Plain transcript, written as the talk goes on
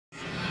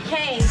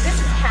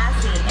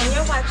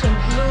watching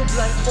Blue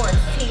Blood Sports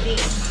TV.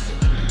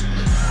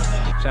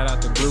 Shout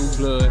out to Blue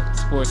Blood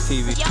Sports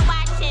TV. You're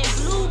watching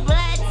Blue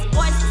Blood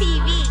Sports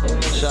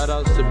TV. Shout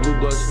outs to Blue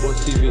Blood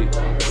Sports TV.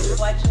 You're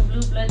watching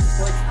Blue Blood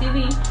Sports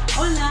TV.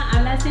 Hola,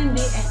 habla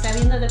Cindy, está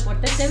viendo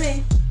Deportes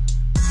TV.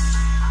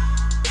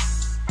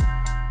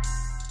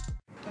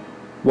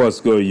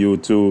 What's good,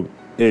 YouTube?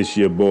 It's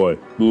your boy,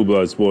 Blue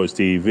Blood Sports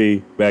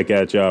TV, back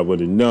at y'all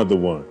with another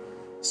one.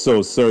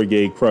 So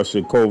Sergey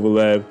 "KRUSHER"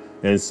 Kovalev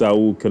and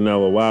SAUL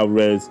Canelo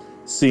Alvarez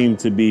seem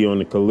to be on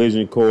the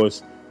collision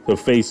course to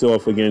face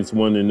off against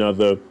one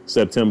another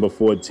September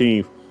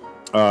 14th.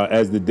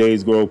 As the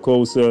days grow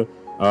closer,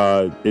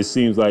 it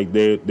seems like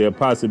there's a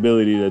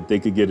possibility that they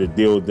could get a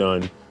deal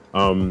done.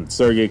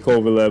 Sergey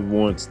Kovalev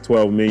wants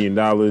 $12 million.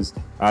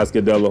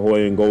 Oscar De La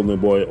Hoya and Golden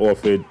Boy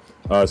offered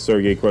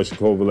Sergey "KRUSHER"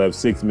 Kovalev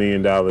 $6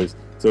 million.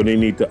 So they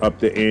need to up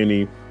the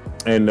ante.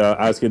 And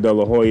Oscar De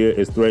La Hoya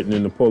is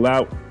threatening to pull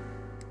out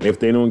if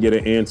they don't get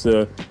an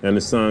answer and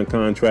a signed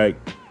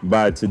contract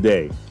by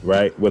today,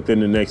 right? Within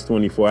the next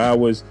 24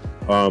 hours,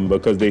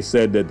 because they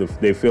said that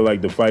they feel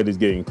like the fight is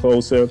getting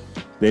closer.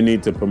 They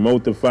need to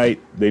promote the fight.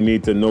 They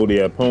need to know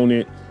their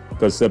opponent,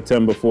 because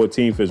September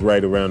 14th is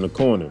right around the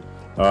corner.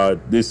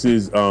 This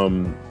is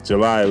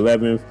July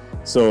 11th.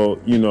 So,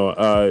 you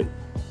know,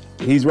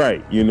 he's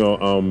right. You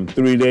know,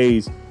 3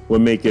 days will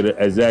make it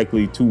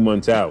exactly 2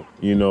 months out,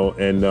 you know,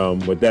 and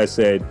with that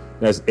said,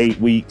 that's 8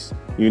 weeks.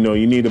 You know,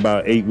 you need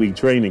about 8-week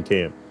training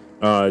camp.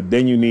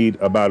 Then you need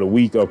about a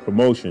week of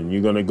promotion.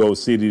 You're gonna go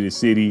city to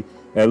city,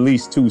 at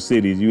least 2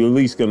 cities. You're at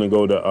least gonna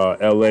go to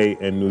LA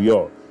and New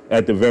York,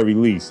 at the very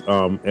least.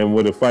 And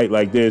with a fight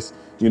like this,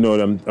 you know,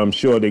 I'm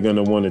sure they're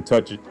gonna want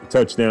to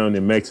touch down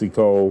in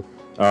Mexico,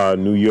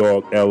 New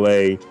York,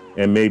 LA,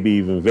 and maybe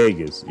even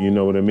Vegas. You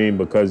know what I mean?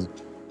 Because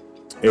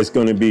it's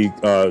going to be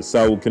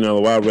Saul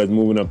Canelo Alvarez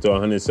moving up to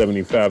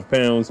 175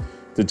 pounds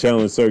to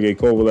challenge Sergey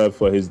Kovalev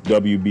for his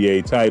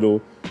WBO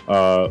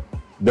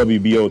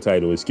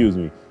title, excuse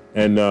me.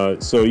 And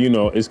so, you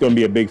know, it's going to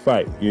be a big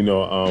fight. You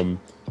know,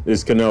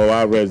 this Canelo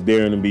Alvarez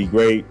daring to be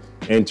great,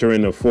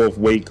 entering a 4th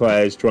weight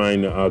class,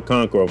 trying to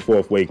conquer a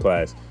 4th weight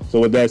class.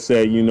 So with that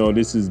said, you know,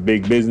 this is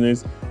big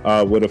business.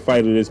 With a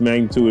fight of this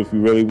magnitude, if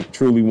you really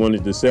truly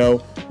wanted to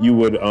sell, you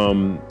would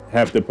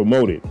have to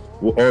promote it.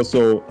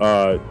 Also,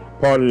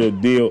 part of the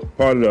deal,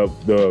 part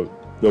of the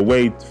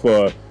way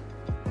for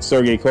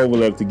Sergey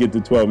Kovalev to get the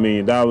 $12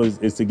 million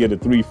is to get a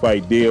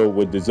 3-fight deal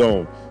with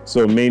DAZN.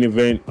 So main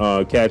event,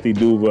 Kathy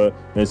Duva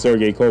and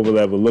Sergey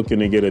Kovalev are looking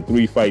to get a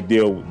 3-fight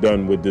deal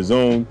done with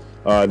DAZN.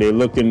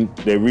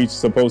 They're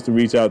supposed to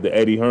reach out to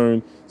Eddie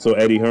Hearn, so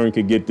Eddie Hearn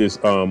could get this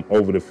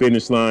over the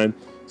finish line.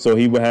 So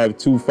he would have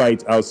 2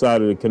 fights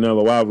outside of the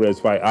Canelo Alvarez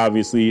fight.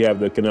 Obviously, you have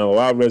the Canelo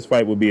Alvarez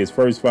fight would be his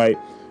first fight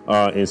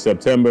in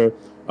September.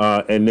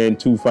 And then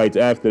 2 fights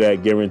after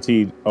that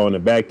guaranteed on the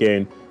back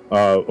end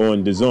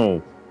on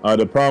DAZN.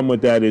 The problem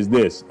with that is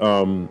this.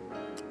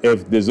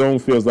 If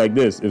DAZN feels like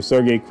this, if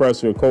Sergey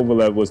 "KRUSHER"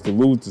 Kovalev was to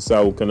lose to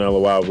Saul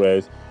Canelo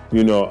Alvarez,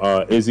 you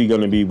know, is he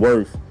going to be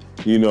worth,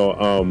 you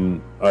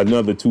know,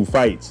 another 2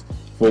 fights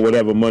for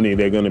whatever money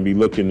they're going to be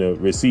looking to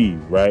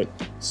receive, right?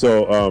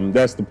 So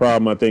that's the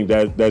problem. I think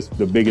that's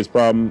the biggest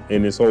problem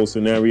in this whole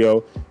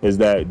scenario, is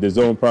that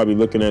DAZN probably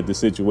looking at the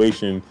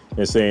situation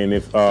and saying,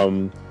 if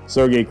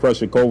Sergey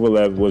 "KRUSHER"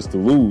 Kovalev was to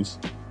lose,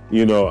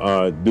 you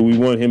know, do we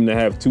want him to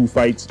have 2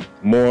 fights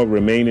more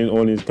remaining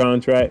on his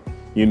contract?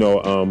 You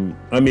know,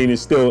 I mean, it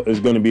still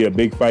is going to be a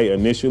big fight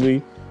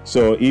initially.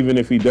 So even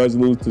if he does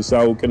lose to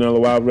Saul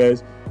Canelo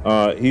Alvarez,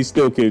 he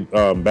still could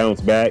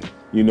bounce back,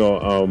 you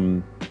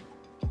know,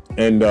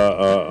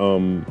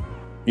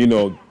 you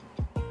know,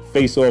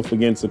 face off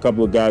against a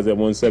couple of guys at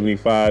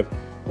 175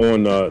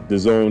 on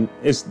DAZN.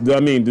 I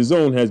mean,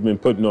 DAZN has been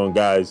putting on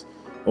guys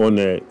on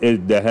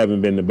that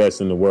haven't been the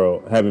best in the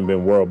world, haven't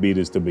been world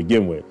beaters to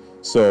begin with.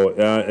 So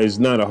it's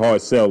not a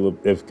hard sell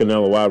if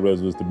Canelo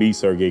Alvarez was to beat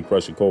Sergey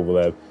 "KRUSHER"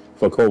 Kovalev,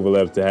 for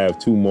Kovalev to have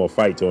 2 more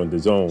fights on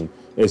DAZN.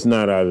 It's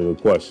not out of the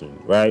question,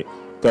 right?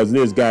 Because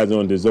there's guys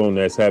on DAZN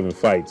that's having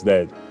fights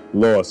that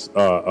lost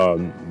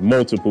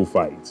multiple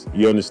fights.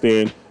 You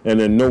understand? And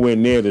then nowhere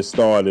near the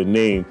star of the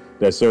name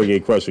that Sergey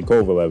 "KRUSHER"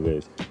 Kovalev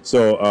is.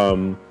 So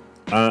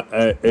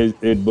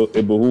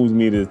it behooves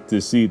me to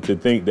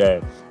think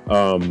that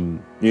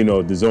you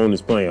know, DAZN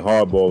is playing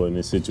hardball in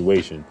this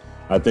situation.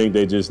 I think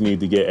they just need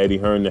to get Eddie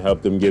Hearn to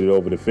help them get it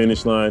over the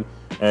finish line,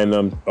 and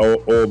I'm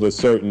all but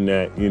certain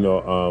that, you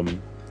know,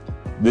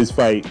 this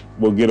fight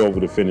will get over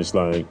the finish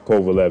line,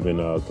 Kovalev and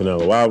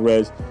Canelo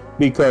Alvarez,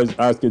 because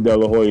Oscar De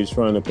La Hoya is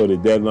trying to put a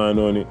deadline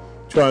on it,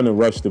 trying to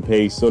rush the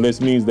pace. So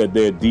this means that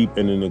they're deep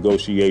in the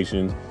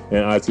negotiations,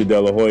 and Oscar De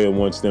La Hoya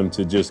wants them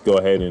to just go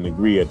ahead and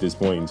agree at this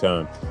point in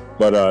time.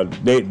 But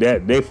they're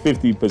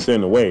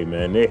 50% away,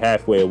 man. They're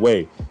halfway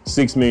away.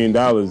 $6 million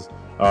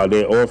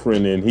they're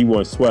offering, and he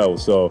wants 12.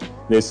 So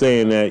they're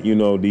saying that, you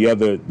know,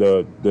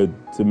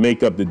 to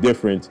make up the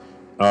difference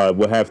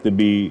will have to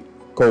be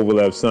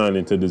Kovalev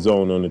signing to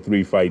DAZN on a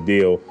 3-fight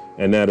deal,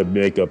 and that'll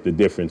make up the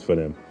difference for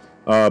them.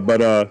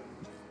 But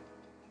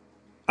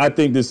I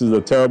think this is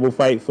a terrible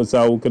fight for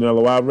Saul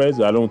Canelo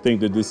Alvarez. I don't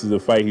think that this is a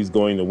fight he's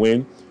going to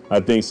win. I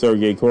think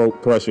Sergey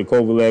 "KRUSHER"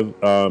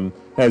 Kovalev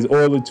has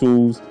all the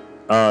tools.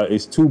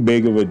 It's too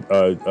big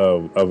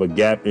of a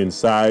gap in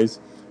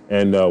size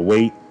and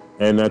weight,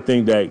 and I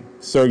think that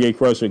Sergey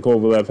 "KRUSHER"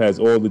 Kovalev has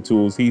all the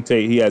tools.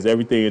 He has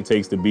everything it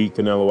takes to beat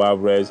Canelo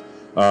Alvarez.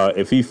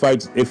 If he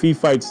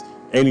fights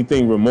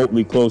anything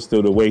remotely close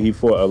to the way he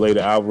fought Canelo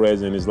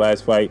Alvarez in his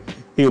last fight,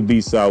 he'll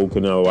beat Saul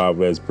Canelo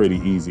Alvarez pretty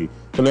easy.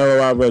 Canelo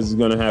Alvarez is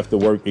going to have to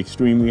work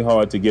extremely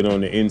hard to get on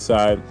the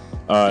inside,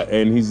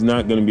 and he's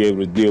not going to be able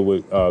to deal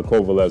with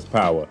Kovalev's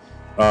power.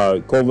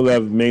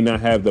 Kovalev may not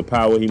have the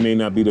power. He may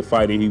not be the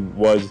fighter he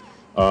was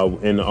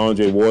in the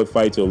Andre Ward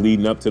fights or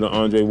leading up to the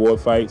Andre Ward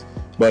fights,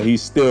 but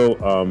he's still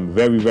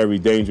very, very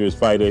dangerous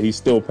fighter. He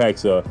still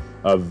packs a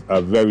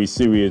very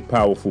serious,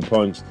 powerful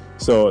punch,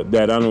 so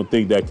that I don't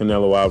think that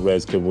Canelo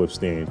Alvarez can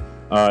withstand.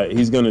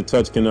 He's going to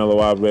touch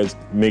Canelo Alvarez,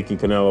 making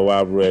Canelo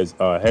Alvarez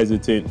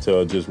hesitant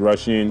to just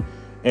rush in,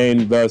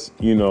 and thus,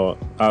 you know,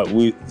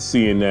 we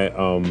seeing that,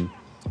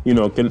 you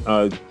know,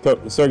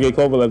 Sergey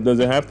Kovalev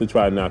doesn't have to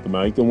try to knock him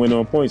out. He can win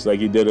on points like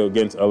he did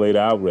against Canelo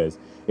Alvarez.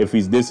 If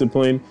he's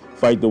disciplined,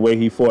 fight the way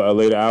he fought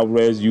Canelo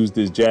Alvarez, used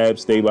his jab,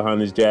 stay behind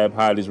his jab,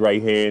 hide his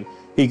right hand,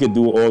 he could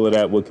do all of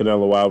that with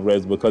Canelo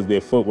Alvarez because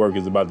their footwork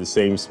is about the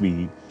same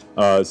speed.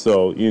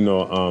 So, you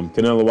know,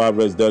 Canelo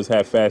Alvarez does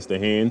have faster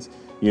hands,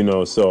 you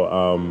know,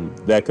 so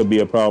that could be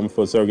a problem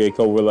for Sergey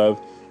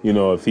Kovalev, you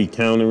know, if he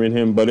countering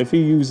him. But if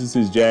he uses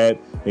his jab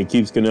and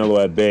keeps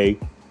Canelo at bay,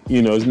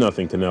 you know, there's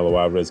nothing Canelo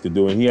Alvarez could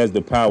do. And he has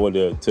the power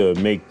to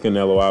make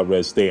Canelo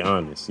Alvarez stay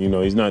honest. You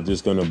know, he's not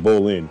just going to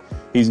bull in.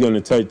 He's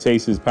going to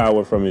taste his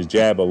power from his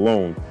jab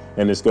alone,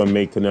 and it's going to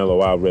make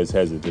Canelo Alvarez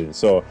hesitant.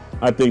 So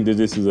I think that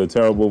this is a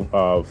terrible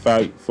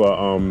fight for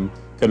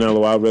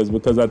Canelo Alvarez,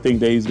 because I think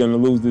that he's going to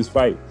lose this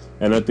fight.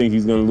 And I think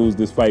he's going to lose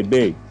this fight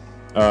big.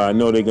 I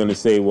know they're going to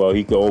say, well,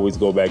 he could always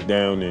go back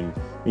down and,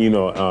 you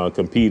know,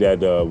 compete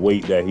at the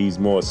weight that he's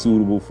more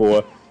suitable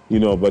for, you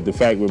know, but the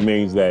fact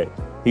remains that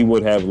he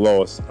would have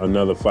lost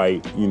another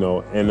fight, you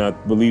know, and I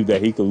believe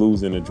that he could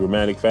lose in a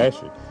dramatic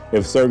fashion.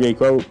 If Sergey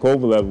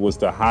Kovalev was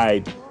to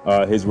hide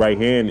his right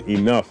hand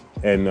enough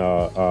and,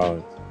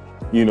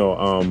 you know,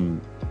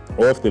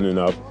 often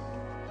enough,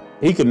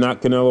 he could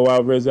knock Canelo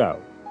Alvarez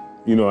out.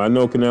 You know, I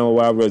know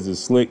Canelo Alvarez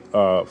is slick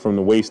from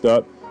the waist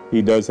up.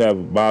 He does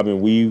have bob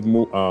and weave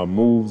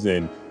moves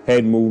and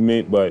head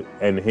movement,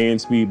 and hand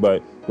speed.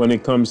 But when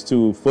it comes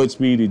to foot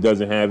speed, he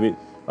doesn't have it.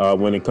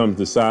 When it comes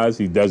to size,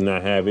 he does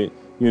not have it.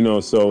 You know,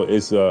 so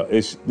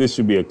this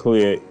should be a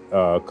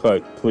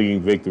clear-cut,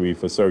 clean victory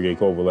for Sergey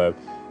Kovalev.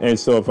 And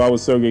so if I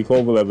was Sergey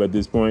Kovalev at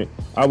this point,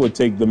 I would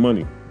take the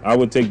money. I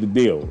would take the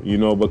deal. You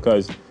know,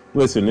 because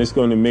listen, it's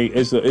going to make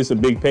it's a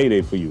big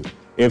payday for you.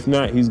 If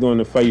not, he's going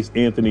to face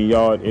Anthony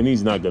Yarde, and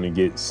he's not going to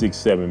get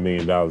 $6-7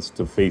 million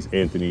to face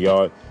Anthony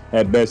Yarde.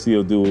 At best,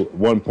 he'll do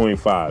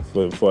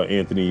 1.5 for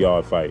Anthony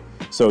Yarde fight.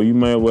 So you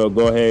might well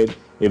go ahead.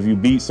 If you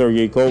beat Saul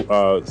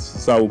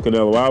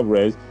Canelo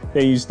Alvarez,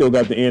 then you still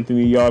got the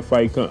Anthony Yarde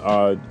fight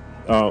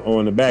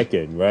on the back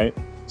end, right?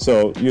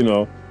 So, you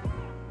know,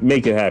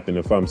 make it happen.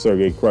 If I'm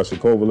Sergey "KRUSHER"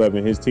 Kovalev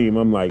and his team,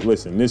 I'm like,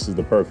 listen, this is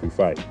the perfect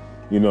fight.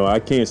 You know, I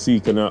can't see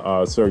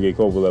Sergey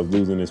Kovalev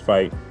losing this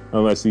fight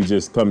unless he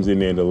just comes in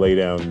there to lay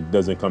down and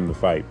doesn't come to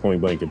fight,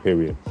 point blank and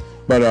period.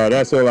 But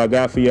that's all I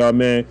got for y'all,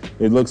 man.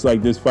 It looks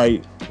like this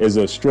fight is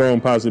a strong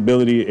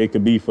possibility. It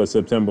could be for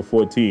September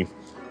 14th.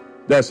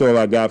 That's all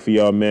I got for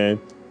y'all, man.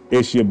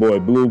 It's your boy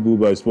Blue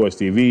Blood Sports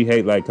TV.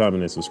 Hate, like,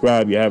 comment, and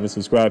subscribe. If you haven't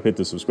subscribed, hit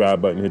the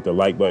subscribe button, hit the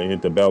like button,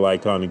 hit the bell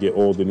icon to get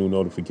all the new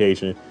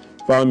notifications.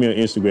 Follow me on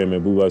Instagram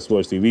at Blue Blood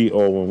Sports TV,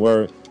 all one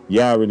word.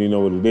 Y'all already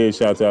know what it is.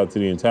 Shouts out to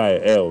the entire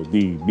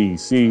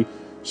LDBC.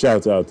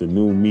 Shouts out to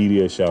New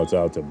Media. Shouts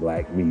out to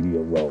Black Media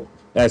Row.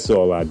 That's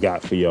all I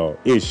got for y'all.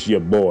 It's your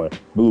boy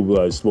Blue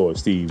Blood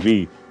Sports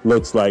TV.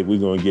 Looks like we're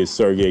going to get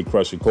Sergey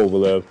 "KRUSHER"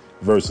 Kovalev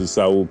versus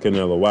Saul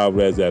Canelo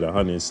Alvarez at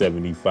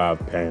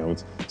 175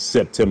 pounds,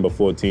 September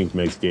 14th,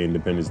 Mexican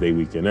Independence Day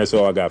weekend. That's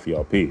all I got for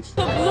y'all. Peace.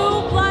 The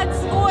Blue Blood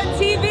Sport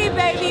TV.